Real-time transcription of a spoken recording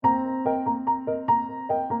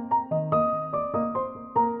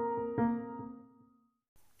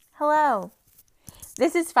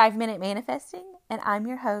This is 5 Minute Manifesting, and I'm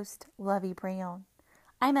your host, Lovey Brown.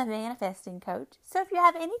 I'm a manifesting coach, so if you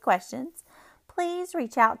have any questions, please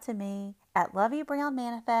reach out to me at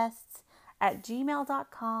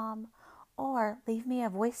lovybrownmanifests@gmail.com or leave me a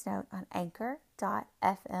voice note on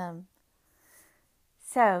anchor.fm.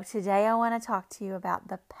 So today I want to talk to you about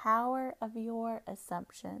the power of your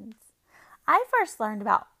assumptions. I first learned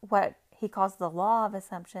about what he calls the law of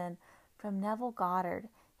assumption from Neville Goddard.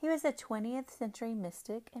 He was a 20th century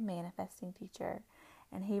mystic and manifesting teacher,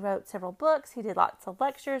 and he wrote several books. He did lots of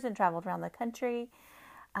lectures and traveled around the country,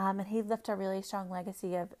 and he left a really strong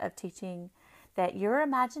legacy of teaching that your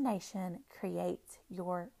imagination creates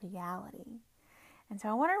your reality. And so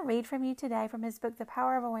I want to read from you today from his book, The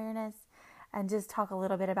Power of Awareness, and just talk a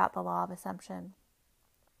little bit about the law of assumption.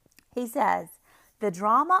 He says, the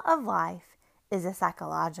drama of life is a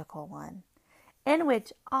psychological one, in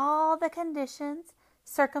which all the conditions,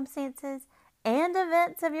 circumstances, and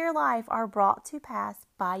events of your life are brought to pass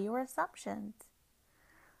by your assumptions.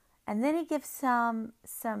 And then he gives some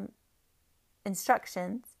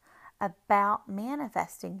instructions about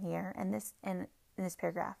manifesting here in this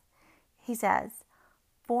paragraph. He says,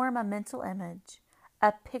 form a mental image,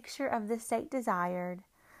 a picture of the state desired,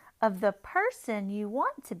 of the person you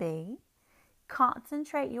want to be.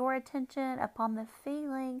 Concentrate your attention upon the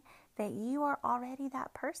feeling that you are already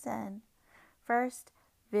that person. First,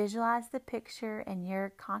 visualize the picture in your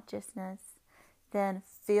consciousness. Then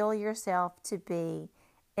feel yourself to be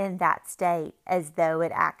in that state as though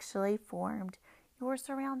it actually formed your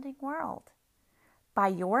surrounding world. By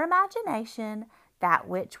your imagination, that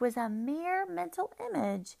which was a mere mental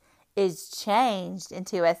image is changed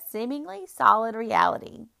into a seemingly solid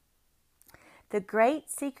reality. The great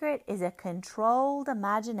secret is a controlled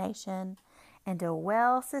imagination and a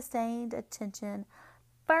well-sustained attention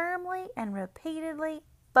firmly and repeatedly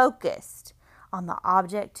focused on the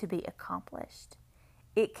object to be accomplished.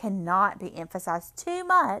 It cannot be emphasized too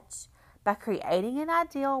much by creating an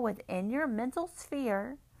ideal within your mental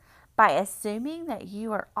sphere. By assuming that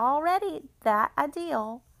you are already that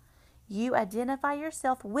ideal, you identify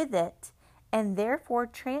yourself with it and therefore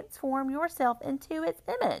transform yourself into its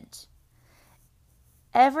image.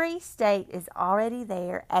 Every state is already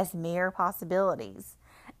there as mere possibilities,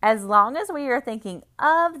 as long as we are thinking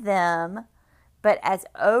of them, but as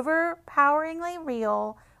overpoweringly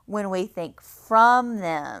real when we think from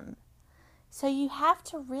them. So you have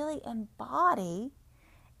to really embody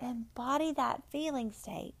that feeling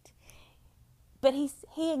state. But he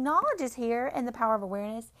acknowledges here in The Power of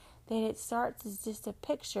Awareness that it starts as just a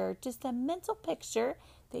picture, just a mental picture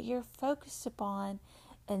that you're focused upon.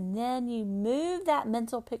 And then you move that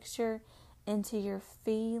mental picture into your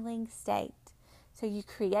feeling state. So you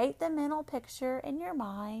create the mental picture in your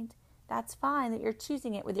mind. That's fine that you're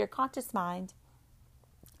choosing it with your conscious mind.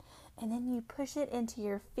 And then you push it into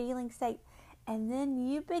your feeling state. And then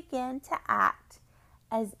you begin to act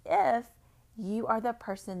as if you are the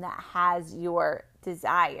person that has your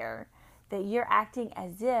desire. That you're acting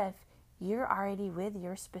as if you're already with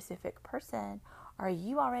your specific person, or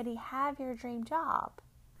you already have your dream job.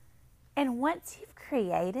 And once you've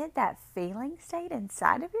created that feeling state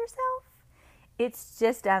inside of yourself, it's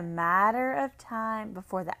just a matter of time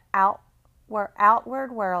before the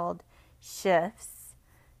outward world shifts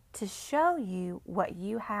to show you what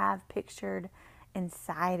you have pictured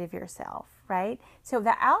inside of yourself, right? So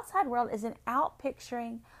the outside world is an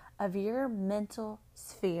outpicturing of your mental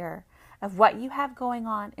sphere, of what you have going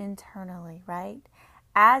on internally, right?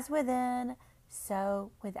 As within,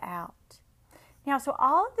 so without. Now, so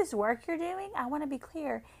all of this work you're doing, I want to be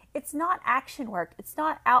clear, it's not action work. It's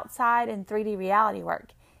not outside in 3D reality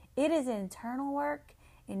work. It is internal work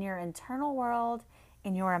in your internal world,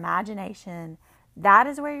 in your imagination. That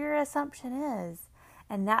is where your assumption is.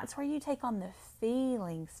 And that's where you take on the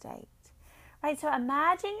feeling state, right? So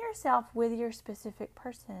imagine yourself with your specific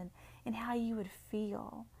person and how you would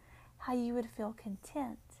feel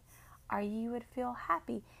content, or you would feel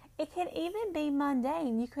happy. It can even be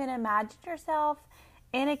mundane. You can imagine yourself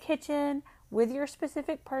in a kitchen with your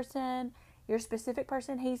specific person. He's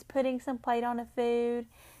putting some plate on the food,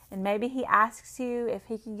 and maybe he asks you if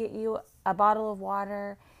he can get you a bottle of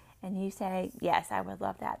water, and you say, yes, I would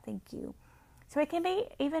love that, thank you. So it can be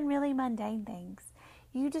even really mundane things.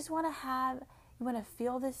 You just want to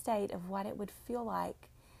feel the state of what it would feel like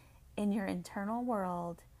in your internal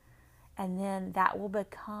world. And then that will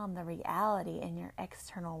become the reality in your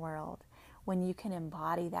external world when you can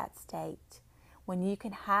embody that state, when you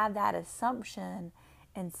can have that assumption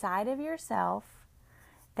inside of yourself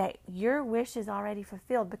that your wish is already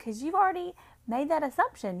fulfilled because you've already made that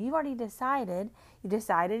assumption. You've already decided. You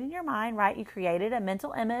decided in your mind, right? You created a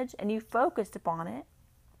mental image and you focused upon it.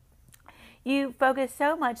 You focused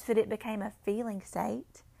so much that it became a feeling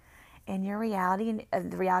state in your reality,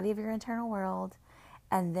 the reality of your internal world.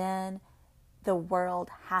 And then the world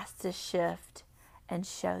has to shift and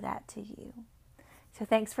show that to you. So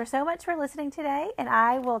thanks so much for listening today, and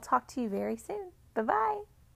I will talk to you very soon. Bye-bye.